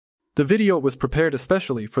The video was prepared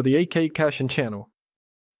especially for the AK Cashin channel.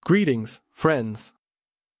 Greetings, friends.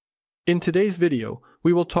 In today's video,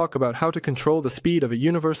 we will talk about how to control the speed of a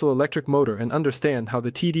universal electric motor and understand how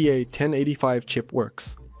the TDA-1085 chip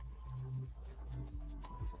works.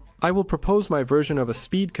 I will propose my version of a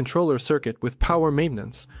speed controller circuit with power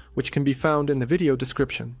maintenance, which can be found in the video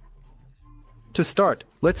description. To start,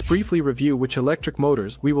 let's briefly review which electric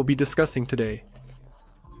motors we will be discussing today.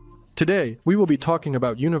 Today, we will be talking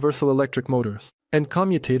about universal electric motors and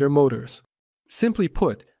commutator motors. Simply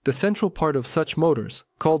put, the central part of such motors,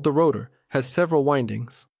 called the rotor, has several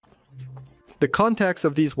windings. The contacts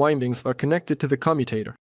of these windings are connected to the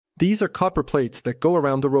commutator. These are copper plates that go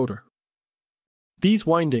around the rotor. These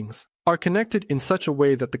windings are connected in such a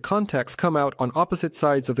way that the contacts come out on opposite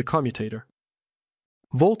sides of the commutator.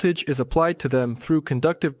 Voltage is applied to them through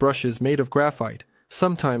conductive brushes made of graphite,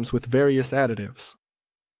 sometimes with various additives.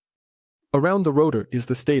 Around the rotor is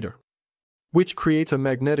the stator, which creates a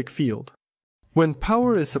magnetic field. When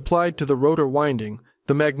power is supplied to the rotor winding,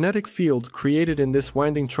 the magnetic field created in this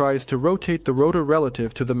winding tries to rotate the rotor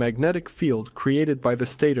relative to the magnetic field created by the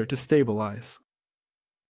stator to stabilize.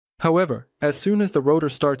 However, as soon as the rotor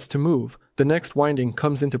starts to move, the next winding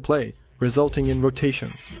comes into play, resulting in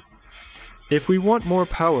rotation. If we want more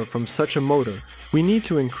power from such a motor, we need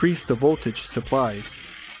to increase the voltage supplied.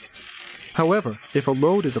 However, if a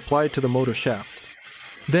load is applied to the motor shaft,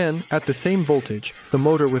 then, at the same voltage, the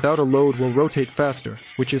motor without a load will rotate faster,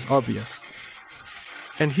 which is obvious.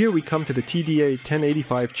 And here we come to the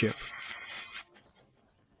TDA-1085 chip.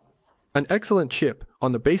 An excellent chip,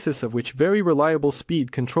 on the basis of which very reliable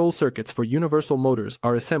speed control circuits for universal motors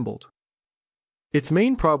are assembled. Its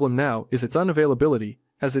main problem now is its unavailability,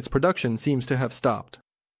 as its production seems to have stopped.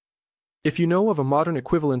 If you know of a modern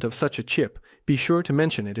equivalent of such a chip, be sure to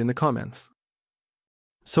mention it in the comments.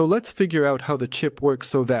 So let's figure out how the chip works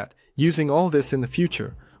so that, using all this in the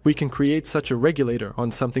future, we can create such a regulator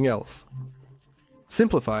on something else.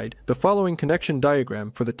 Simplified, the following connection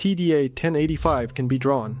diagram for the TDA-1085 can be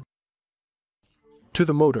drawn. To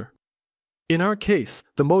the motor. In our case,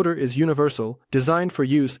 the motor is universal, designed for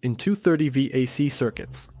use in 230V AC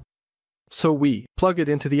circuits. So we plug it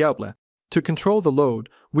into the outlet. To control the load,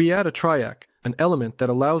 we add a triac, an element that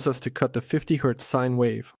allows us to cut the 50 Hz sine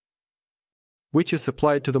wave, which is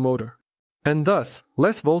supplied to the motor. And thus,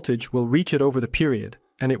 less voltage will reach it over the period,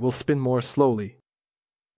 and it will spin more slowly.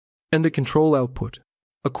 And the control output.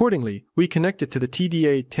 Accordingly, we connect it to the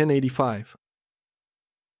TDA-1085.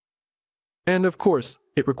 And of course,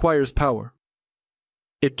 it requires power.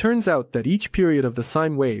 It turns out that each period of the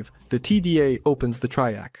sine wave, the TDA opens the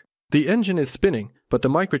triac. The engine is spinning, but the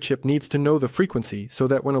microchip needs to know the frequency so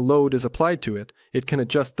that when a load is applied to it, it can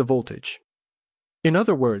adjust the voltage. In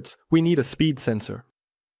other words, we need a speed sensor.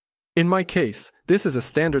 In my case, this is a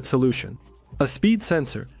standard solution. A speed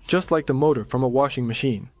sensor, just like the motor from a washing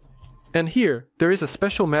machine. And here, there is a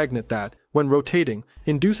special magnet that, when rotating,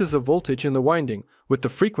 induces a voltage in the winding, with the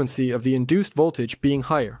frequency of the induced voltage being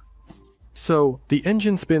higher. So, the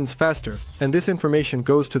engine spins faster, and this information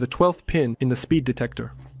goes to the 12th pin in the speed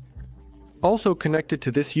detector. Also connected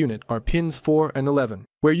to this unit are pins 4 and 11,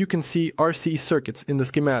 where you can see RC circuits in the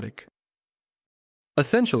schematic.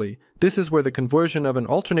 Essentially, this is where the conversion of an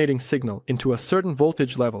alternating signal into a certain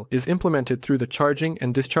voltage level is implemented through the charging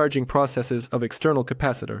and discharging processes of external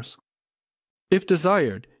capacitors. If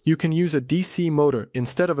desired, you can use a DC motor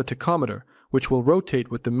instead of a tachometer, which will rotate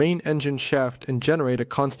with the main engine shaft and generate a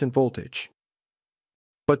constant voltage.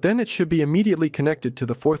 But then it should be immediately connected to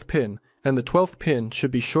the 4th pin, and the 12th pin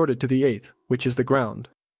should be shorted to the 8th, which is the ground.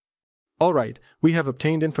 Alright, we have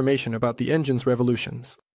obtained information about the engine's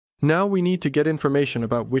revolutions. Now we need to get information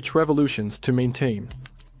about which revolutions to maintain.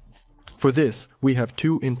 For this, we have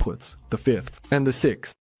two inputs, the 5th and the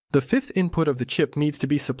 6th. The 5th input of the chip needs to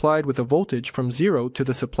be supplied with a voltage from 0 to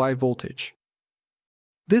the supply voltage.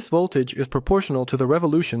 This voltage is proportional to the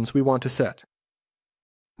revolutions we want to set.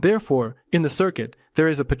 Therefore, in the circuit, there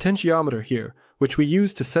is a potentiometer here, which we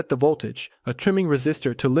use to set the voltage, a trimming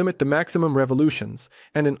resistor to limit the maximum revolutions,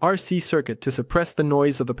 and an RC circuit to suppress the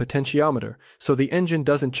noise of the potentiometer so the engine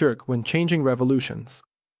doesn't jerk when changing revolutions.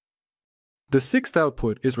 The 6th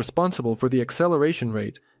output is responsible for the acceleration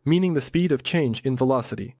rate, meaning the speed of change in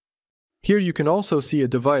velocity. Here you can also see a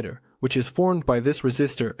divider, which is formed by this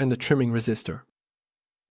resistor and the trimming resistor.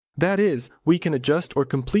 That is, we can adjust or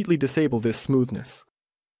completely disable this smoothness.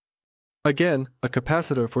 Again, a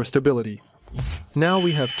capacitor for stability. Now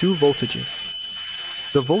we have two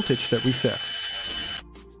voltages. The voltage that we set,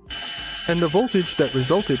 and the voltage that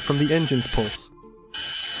resulted from the engine's pulse.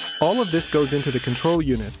 All of this goes into the control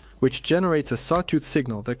unit, which generates a sawtooth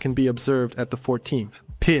signal that can be observed at the 14th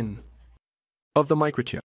pin. of the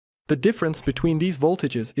microchip. The difference between these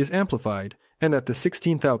voltages is amplified, and at the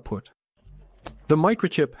 16th output. The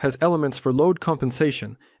microchip has elements for load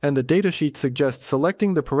compensation, and the datasheet suggests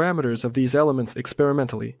selecting the parameters of these elements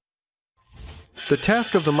experimentally. The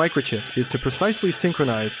task of the microchip is to precisely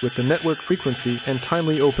synchronize with the network frequency and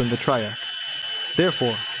timely open the triac.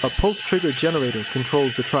 Therefore, a pulse trigger generator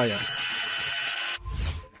controls the triac.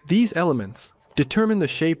 These elements determine the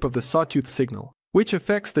shape of the sawtooth signal, which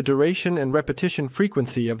affects the duration and repetition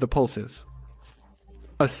frequency of the pulses.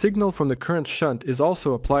 A signal from the current shunt is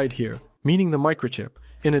also applied here, meaning the microchip,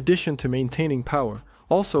 in addition to maintaining power,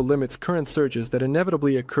 also limits current surges that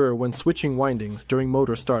inevitably occur when switching windings during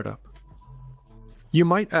motor startup. You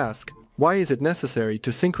might ask, why is it necessary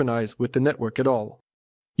to synchronize with the network at all?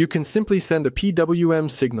 You can simply send a PWM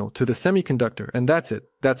signal to the semiconductor and that's it,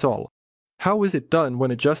 that's all. How is it done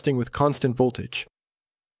when adjusting with constant voltage?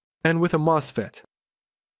 And with a MOSFET?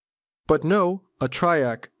 But no, a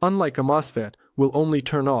triac, unlike a MOSFET, will only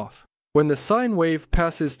turn off when the sine wave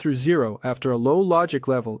passes through zero after a low logic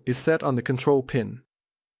level is set on the control pin.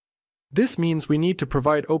 This means we need to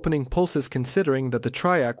provide opening pulses considering that the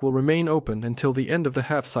triac will remain open until the end of the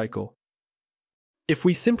half cycle. If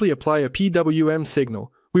we simply apply a PWM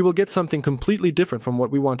signal, we will get something completely different from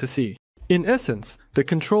what we want to see. In essence, the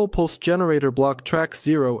control pulse generator block tracks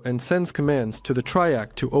zero and sends commands to the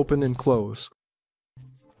triac to open and close.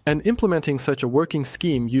 And implementing such a working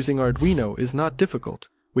scheme using Arduino is not difficult,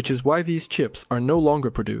 which is why these chips are no longer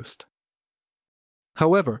produced.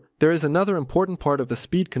 However, there is another important part of the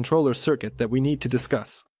speed controller circuit that we need to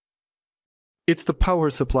discuss. It's the power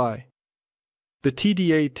supply. The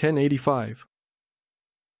TDA 1085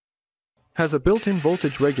 has a built-in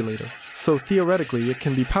voltage regulator, so theoretically it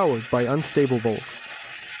can be powered by unstable volts.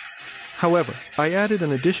 However, I added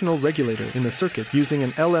an additional regulator in the circuit using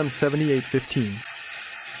an LM7815.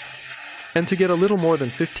 And to get a little more than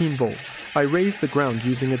 15 volts, I raised the ground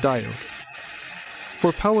using a diode.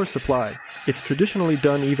 For power supply, it's traditionally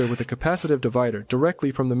done either with a capacitive divider directly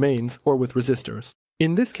from the mains or with resistors.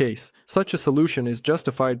 In this case, such a solution is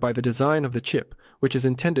justified by the design of the chip, which is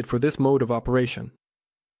intended for this mode of operation.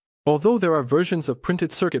 Although there are versions of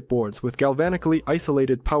printed circuit boards with galvanically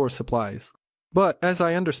isolated power supplies. But, as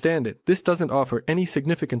I understand it, this doesn't offer any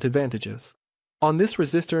significant advantages. On this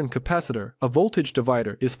resistor and capacitor, a voltage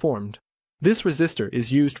divider is formed. This resistor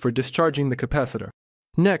is used for discharging the capacitor.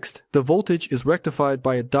 Next, the voltage is rectified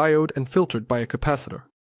by a diode and filtered by a capacitor.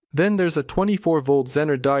 Then there's a 24-volt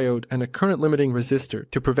Zener diode and a current-limiting resistor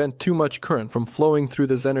to prevent too much current from flowing through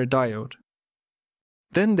the Zener diode.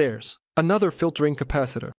 Then there's another filtering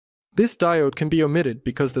capacitor. This diode can be omitted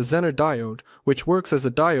because the Zener diode, which works as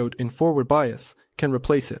a diode in forward bias, can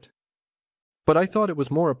replace it. But I thought it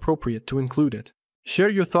was more appropriate to include it. Share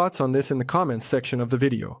your thoughts on this in the comments section of the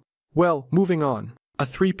video. Well, moving on. A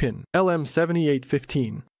 3-pin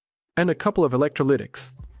LM7815 and a couple of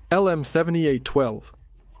electrolytics LM7812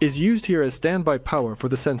 is used here as standby power for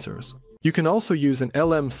the sensors. You can also use an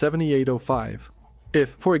LM7805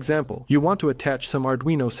 if, for example, you want to attach some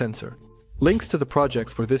Arduino sensor. Links to the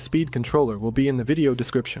projects for this speed controller will be in the video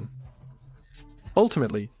description.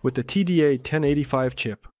 Ultimately, with the TDA 1085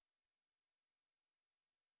 chip,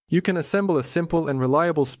 you can assemble a simple and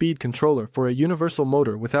reliable speed controller for a universal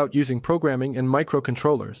motor without using programming and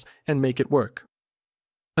microcontrollers and make it work.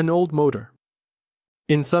 An old motor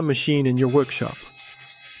in some machine in your workshop.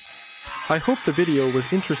 I hope the video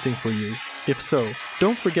was interesting for you. If so,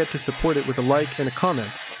 don't forget to support it with a like and a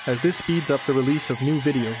comment, as this speeds up the release of new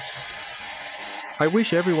videos. I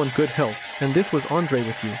wish everyone good health, and this was Andre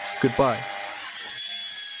with you. Goodbye.